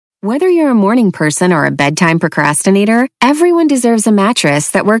Whether you're a morning person or a bedtime procrastinator, everyone deserves a mattress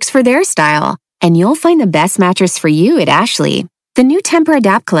that works for their style. And you'll find the best mattress for you at Ashley. The new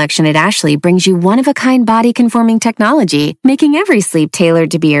Temper-Adapt collection at Ashley brings you one-of-a-kind body-conforming technology, making every sleep tailored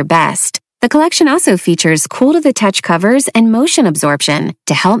to be your best. The collection also features cool-to-the-touch covers and motion absorption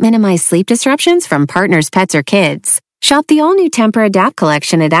to help minimize sleep disruptions from partners, pets, or kids. Shop the all-new Temper-Adapt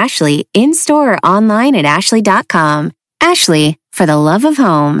collection at Ashley, in-store or online at ashley.com. Ashley, for the love of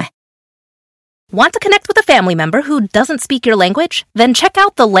home. Want to connect with a family member who doesn't speak your language? Then check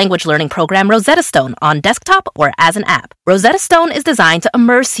out the language learning program Rosetta Stone on desktop or as an app. Rosetta Stone is designed to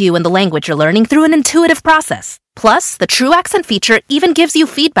immerse you in the language you're learning through an intuitive process. Plus, the True Accent feature even gives you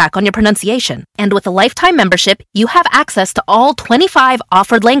feedback on your pronunciation. And with a lifetime membership, you have access to all 25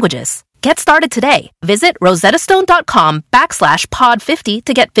 offered languages. Get started today. Visit rosettastone.com/pod50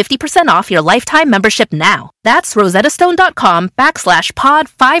 to get 50% off your lifetime membership now. That's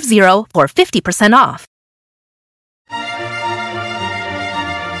rosettastone.com/pod50 for 50% off.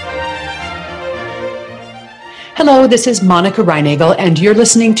 Hello, this is Monica Reinagel, and you're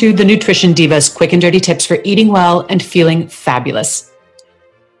listening to the Nutrition Divas Quick and Dirty Tips for Eating Well and Feeling Fabulous.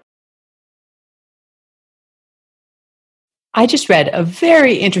 I just read a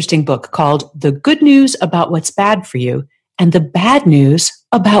very interesting book called The Good News About What's Bad for You and The Bad News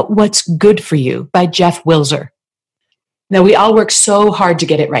About What's Good for You by Jeff Wilser. Now, we all work so hard to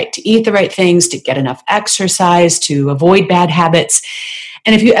get it right, to eat the right things, to get enough exercise, to avoid bad habits.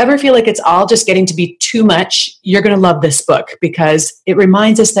 And if you ever feel like it's all just getting to be too much, you're going to love this book because it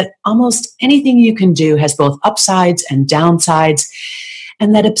reminds us that almost anything you can do has both upsides and downsides,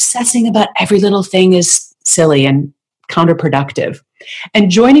 and that obsessing about every little thing is silly and counterproductive. And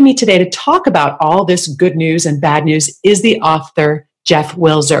joining me today to talk about all this good news and bad news is the author, Jeff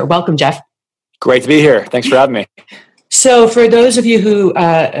Wilser. Welcome, Jeff. Great to be here. Thanks for having me. So for those of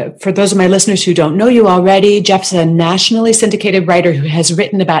my listeners who don't know you already, Jeff's a nationally syndicated writer who has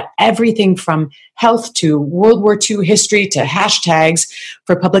written about everything from health to World War II history to hashtags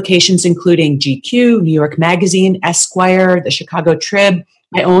for publications including GQ, New York Magazine, Esquire, the Chicago Trib,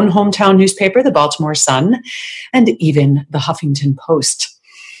 my own hometown newspaper, the Baltimore Sun, and even the Huffington Post.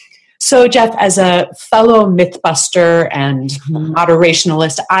 So, Jeff, as a fellow mythbuster and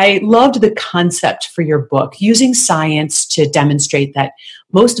moderationalist, I loved the concept for your book, using science to demonstrate that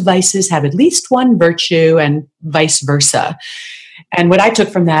most vices have at least one virtue and vice versa. And what I took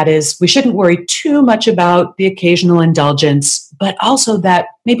from that is we shouldn't worry too much about the occasional indulgence, but also that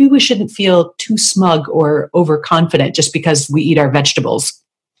maybe we shouldn't feel too smug or overconfident just because we eat our vegetables.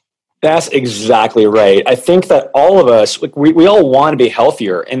 That's exactly right. I think that all of us, we all want to be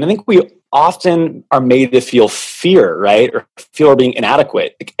healthier. And I think we often are made to feel fear, right? Or feel we're being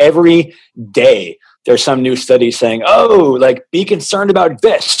inadequate. Like every day, there's some new study saying, oh, like be concerned about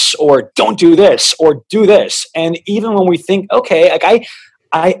this, or don't do this, or do this. And even when we think, okay, like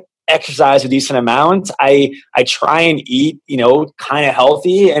I exercise a decent amount, I try and eat, kind of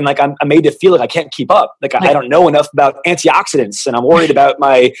healthy, and like I'm made to feel like I can't keep up. Like I don't know enough about antioxidants, and I'm worried about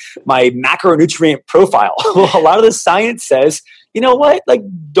my macronutrient profile. A lot of the science says, you know what? Like,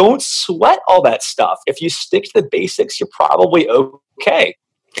 don't sweat all that stuff. If you stick to the basics, you're probably okay.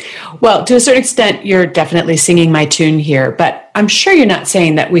 Well, to a certain extent, you're definitely singing my tune here, but I'm sure you're not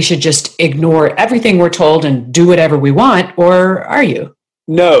saying that we should just ignore everything we're told and do whatever we want, or are you?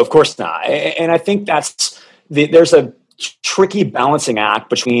 No, of course not. And I think there's a tricky balancing act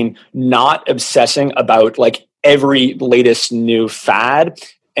between not obsessing about like every latest new fad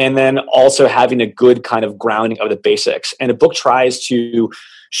and then also having a good kind of grounding of the basics. And the book tries to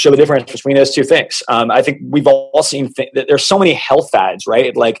show the difference between those two things. I think we've all seen that there's so many health fads,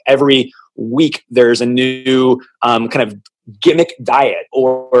 right? Like every week there's a new kind of gimmick diet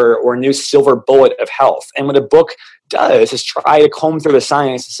or a new silver bullet of health. And what the book does is try to comb through the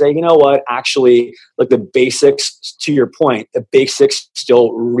science and say, you know what, actually, like the basics, to your point, the basics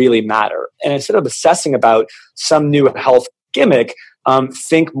still really matter. And instead of obsessing about some new health gimmick,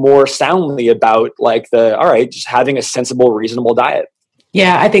 think more soundly about just having a sensible, reasonable diet.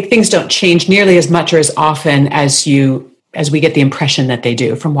 Yeah, I think things don't change nearly as much or as often as we get the impression that they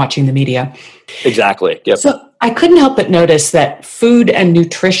do from watching the media. Exactly. Yep. So I couldn't help but notice that food and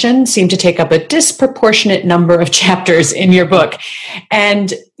nutrition seem to take up a disproportionate number of chapters in your book.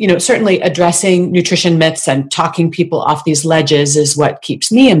 And, certainly addressing nutrition myths and talking people off these ledges is what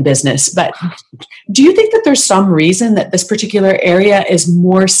keeps me in business. But do you think that there's some reason that this particular area is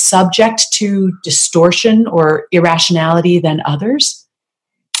more subject to distortion or irrationality than others?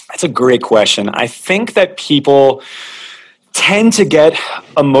 That's a great question. I think that people tend to get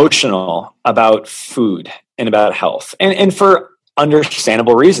emotional about food and about health. And for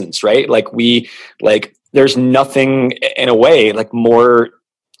understandable reasons, right? There's nothing in a way like more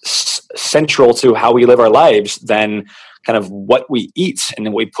central to how we live our lives than kind of what we eat and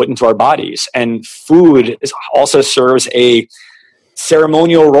what we put into our bodies. And food also serves a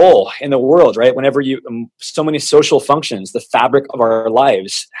ceremonial role in the world, right? Whenever so many social functions, the fabric of our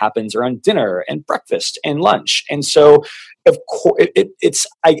lives happens around dinner and breakfast and lunch. And so, of course,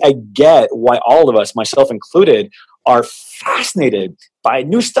 I get why all of us, myself included, are fascinated by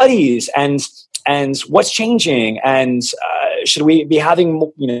new studies and what's changing, and should we be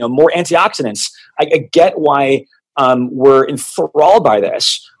having more antioxidants? I get why we're enthralled by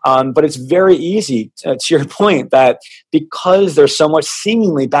this, but it's very easy to your point that because there's so much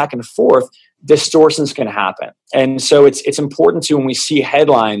seemingly back and forth, distortions can happen. And so it's important to, when we see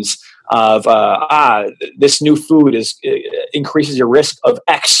headlines of this new food increases your risk of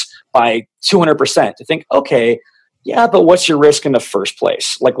X by 200%, to think, okay, yeah, but what's your risk in the first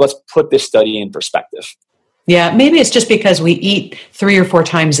place? Like, let's put this study in perspective. Yeah, maybe it's just because we eat 3 or 4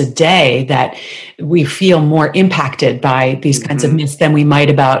 times a day that we feel more impacted by these kinds of myths than we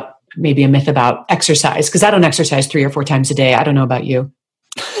might about maybe a myth about exercise. Because I don't exercise 3 or 4 times a day. I don't know about you.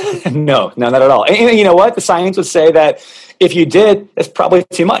 No, not at all. And you know what? The science would say that if you did, that's probably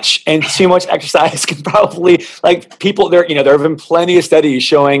too much. And too much exercise can probably, like, people there, there have been plenty of studies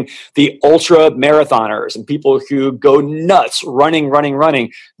showing the ultra marathoners and people who go nuts running.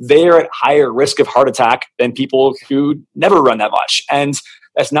 They are at higher risk of heart attack than people who never run that much. And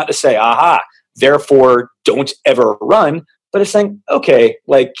that's not to say, therefore don't ever run. But it's saying, okay,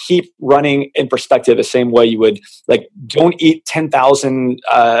 like, keep running in perspective the same way you would, like, don't eat 10,000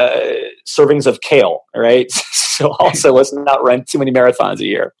 servings of kale, right? So also, let's not run too many marathons a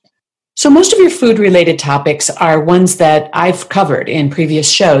year. So most of your food-related topics are ones that I've covered in previous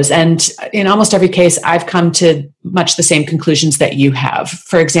shows. And in almost every case, I've come to much the same conclusions that you have.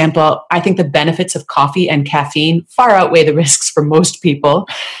 For example, I think the benefits of coffee and caffeine far outweigh the risks for most people.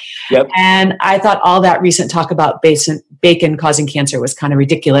 Yep. And I thought all that recent talk about bacon causing cancer was kind of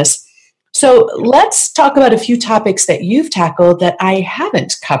ridiculous. So let's talk about a few topics that you've tackled that I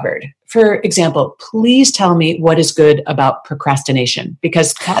haven't covered. For example, please tell me what is good about procrastination,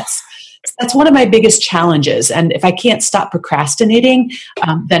 because that's one of my biggest challenges. And if I can't stop procrastinating,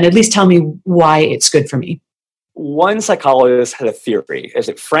 then at least tell me why it's good for me. One psychologist had a theory,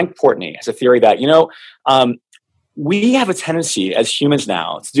 Frank Portney has a theory that, we have a tendency as humans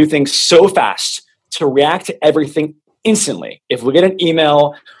now to do things so fast, to react to everything instantly. If we get an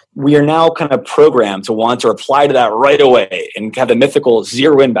email, we are now kind of programmed to want to reply to that right away and have the mythical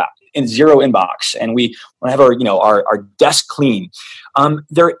zero inbox. And we want to have our desk clean.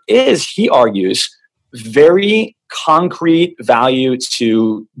 There is, he argues, very concrete value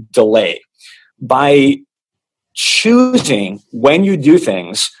to delay. By choosing when you do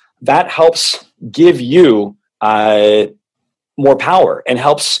things, that helps give you more power and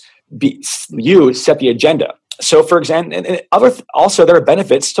helps you set the agenda. So, for example, also there are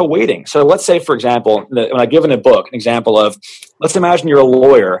benefits to waiting. So let's say, for example, when I give in a book an example of, let's imagine you're a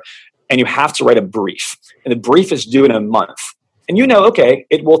lawyer and you have to write a brief, and the brief is due in a month. And okay,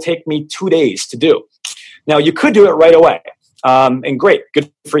 it will take me 2 days to do. Now, you could do it right away, and great,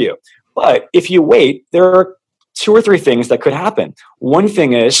 good for you. But if you wait, there are 2 or 3 things that could happen. One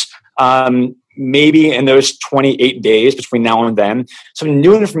thing is, maybe in those 28 days between now and then, some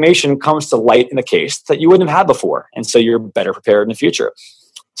new information comes to light in the case that you wouldn't have had before. And so you're better prepared in the future.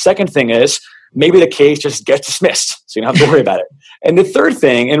 Second thing is, maybe the case just gets dismissed, so you don't have to worry about it. And the third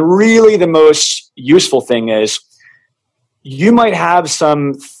thing, and really the most useful thing, is you might have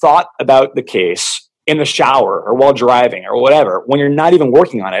some thought about the case in the shower or while driving or whatever, when you're not even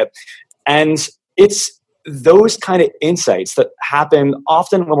working on it. And it's those kind of insights that happen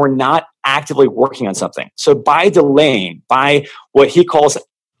often when we're not actively working on something. So by delaying, by what he calls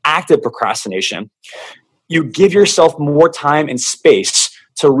active procrastination, you give yourself more time and space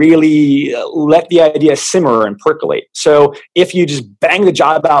to really let the idea simmer and percolate. So if you just bang the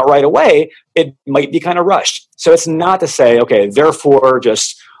job out right away, it might be kind of rushed. So it's not to say, okay, therefore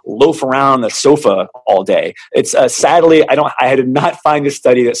just loaf around on the sofa all day. It's sadly, I did not find a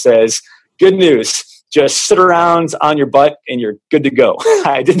study that says, good news, just sit around on your butt and you're good to go.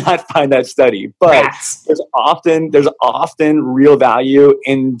 I did not find that study, but there's often real value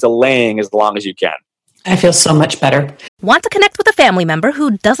in delaying as long as you can. I feel so much better. Want to connect with a family member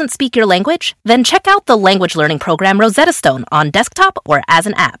who doesn't speak your language? Then check out the language learning program Rosetta Stone on desktop or as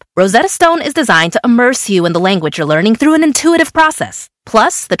an app. Rosetta Stone is designed to immerse you in the language you're learning through an intuitive process.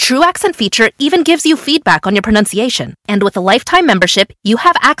 Plus, the True Accent feature even gives you feedback on your pronunciation. And with a lifetime membership, you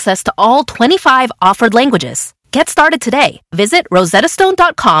have access to all 25 offered languages. Get started today. Visit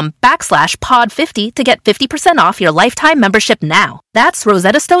rosettastone.com/pod50 to get 50% off your lifetime membership now. That's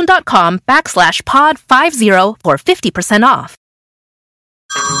rosettastone.com/pod50 for 50% off.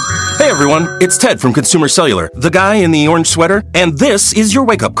 Hey everyone, it's Ted from Consumer Cellular, the guy in the orange sweater, and this is your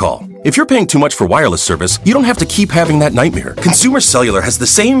wake-up call. If you're paying too much for wireless service, you don't have to keep having that nightmare. Consumer Cellular has the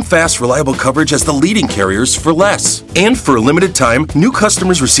same fast, reliable coverage as the leading carriers for less. And for a limited time, new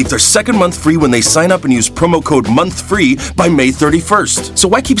customers receive their second month free when they sign up and use promo code MONTHFREE by May 31st. So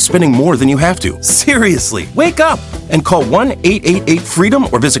why keep spending more than you have to? Seriously, wake up and call 1-888-FREEDOM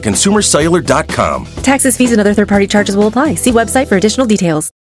or visit consumercellular.com. Taxes, fees, and other third-party charges will apply. See website for additional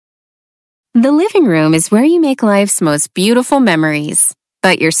details. The living room is where you make life's most beautiful memories.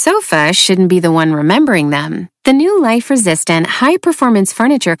 But your sofa shouldn't be the one remembering them. The new life-resistant, high-performance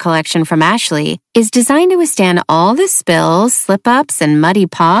furniture collection from Ashley is designed to withstand all the spills, slip-ups, and muddy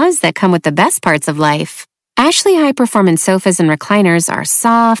paws that come with the best parts of life. Ashley high-performance sofas and recliners are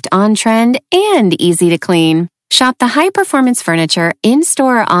soft, on-trend, and easy to clean. Shop the high-performance furniture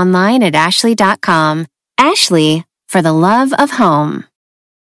in-store or online at ashley.com. Ashley, for the love of home.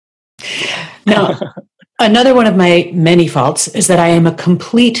 Now, another one of my many faults is that I am a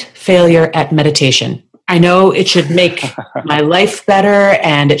complete failure at meditation. I know it should make my life better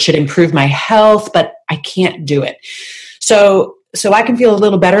and it should improve my health, but I can't do it. So I can feel a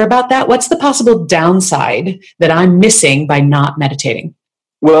little better about that. What's the possible downside that I'm missing by not meditating?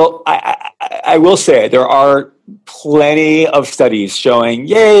 Well, I will say there are plenty of studies showing,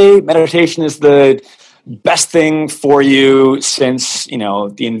 yay, meditation is the best thing for you since,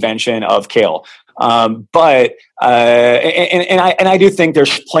 the invention of kale. But I do think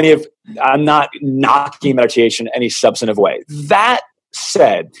there's plenty of, I'm not knocking meditation in any substantive way. That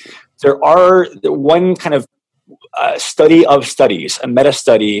said, there are one kind of study of studies, a meta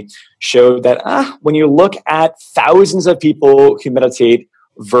study showed that when you look at thousands of people who meditate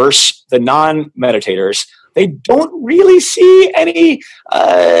versus the non-meditators, they don't really see any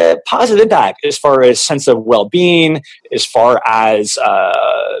positive impact as far as sense of well-being, as far as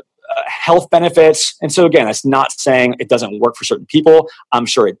health benefits. And so again, that's not saying it doesn't work for certain people. I'm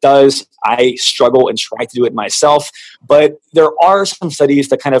sure it does. I struggle and try to do it myself. But there are some studies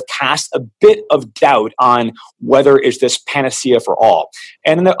that kind of cast a bit of doubt on whether it's this panacea for all.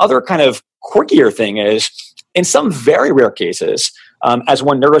 And then the other kind of quirkier thing is, in some very rare cases, as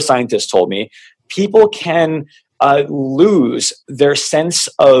one neuroscientist told me, people can lose their sense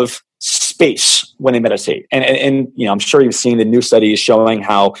of space when they meditate. And I'm sure you've seen the new studies showing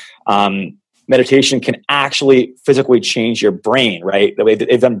how meditation can actually physically change your brain, right? The way that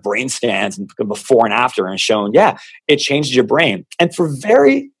they've done brain scans and before and after and shown, it changes your brain. And for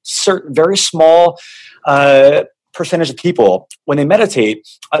very small percentage of people, when they meditate,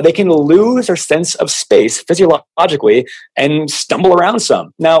 they can lose their sense of space physiologically and stumble around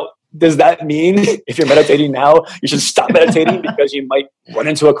some. Now, does that mean if you're meditating now, you should stop meditating because you might run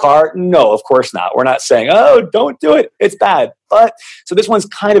into a car? No, of course not. We're not saying, don't do it. It's bad. But so this one's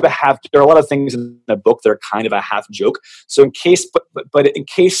kind of a half, there are a lot of things in the book that are kind of a half joke. So in case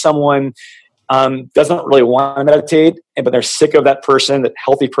someone doesn't really want to meditate, but they're sick of that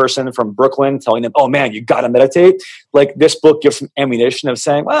healthy person from Brooklyn telling them, oh man, you got to meditate. Like this book gives some ammunition of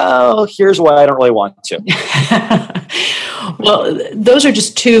saying, well, here's why I don't really want to. Well, those are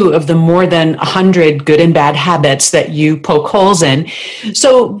just two of the more than 100 good and bad habits that you poke holes in.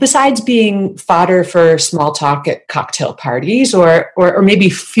 So besides being fodder for small talk at cocktail parties or maybe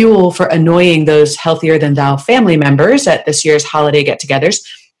fuel for annoying those healthier than thou family members at this year's holiday get-togethers,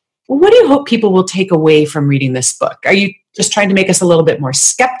 what do you hope people will take away from reading this book? Are you just trying to make us a little bit more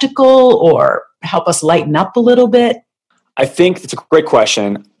skeptical or help us lighten up a little bit? I think it's a great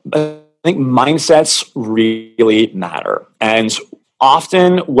question. I think mindsets really matter. And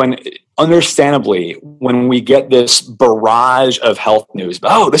often understandably, when we get this barrage of health news,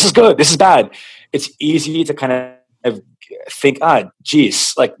 this is good, this is bad, it's easy to kind of think,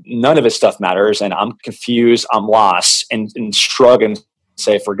 geez, like none of this stuff matters and I'm confused, I'm lost, and shrug and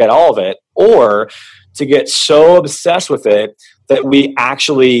say, forget all of it. Or to get so obsessed with it that we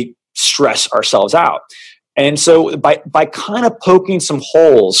actually stress ourselves out. And so by kind of poking some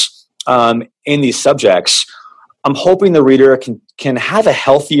holes in these subjects, I'm hoping the reader can have a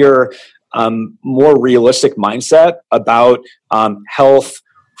healthier, more realistic mindset about health,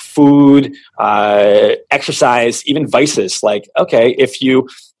 food, exercise, even vices. Like, okay,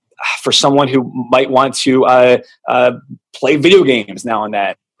 for someone who might want to play video games now and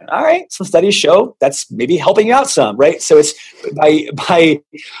then, all right, some studies show that's maybe helping you out some, right? So it's by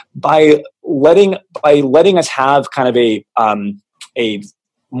letting us have kind of a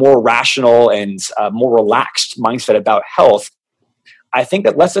more rational and more relaxed mindset about health, I think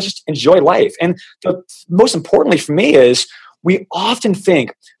that lets us just enjoy life. And the most importantly for me is we often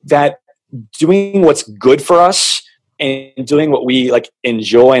think that doing what's good for us and doing what we like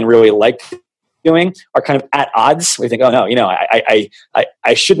enjoy and really like doing are kind of at odds. We think, oh no,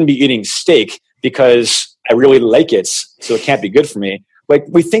 I shouldn't be eating steak because I really like it, so it can't be good for me. Like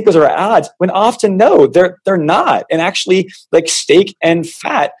we think those are at odds when often no, they're not. And actually, like steak and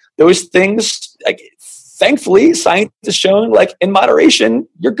fat, those things, like thankfully, science has shown, like in moderation,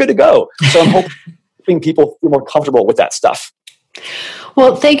 you're good to go. So I'm hoping people feel more comfortable with that stuff.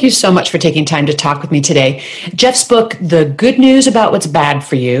 Well, thank you so much for taking time to talk with me today. Jeff's book, The Good News About What's Bad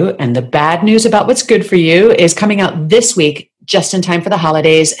for You and the Bad News About What's Good for You, is coming out this week, just in time for the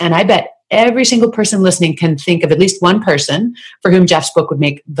holidays. And I bet every single person listening can think of at least one person for whom Jeff's book would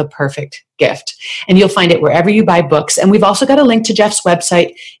make the perfect gift. And you'll find it wherever you buy books. And we've also got a link to Jeff's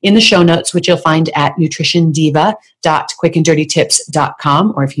website in the show notes, which you'll find at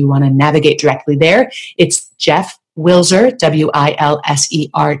nutritiondiva.quickanddirtytips.com. Or if you want to navigate directly there, it's Jeff Wilser,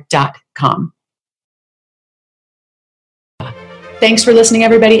 WILSER.com. Thanks for listening,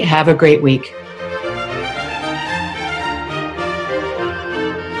 everybody. Have a great week.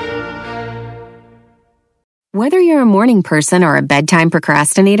 Whether you're a morning person or a bedtime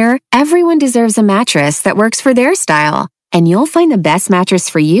procrastinator, everyone deserves a mattress that works for their style. And you'll find the best mattress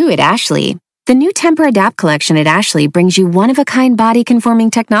for you at Ashley. The new Temper-Adapt collection at Ashley brings you one-of-a-kind body-conforming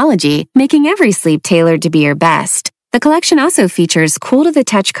technology, making every sleep tailored to be your best. The collection also features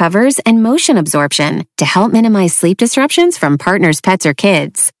cool-to-the-touch covers and motion absorption to help minimize sleep disruptions from partners, pets, or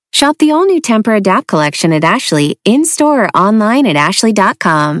kids. Shop the all-new Temper-Adapt collection at Ashley, in-store or online at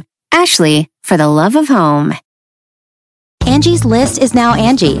ashley.com. Ashley, for the love of home. Angie's List is now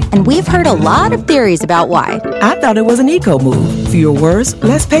Angie, and we've heard a lot of theories about why. I thought it was an eco move. Fewer words,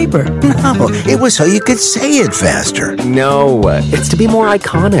 less paper. No, it was so you could say it faster. No, it's to be more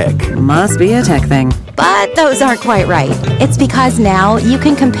iconic. Must be a tech thing. But those aren't quite right. It's because now you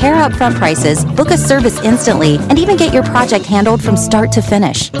can compare upfront prices, book a service instantly, and even get your project handled from start to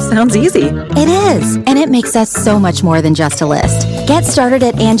finish. Sounds easy. It is, and it makes us so much more than just a list. Get started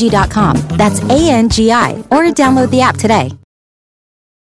at Angie.com. That's ANGI, or download the app today.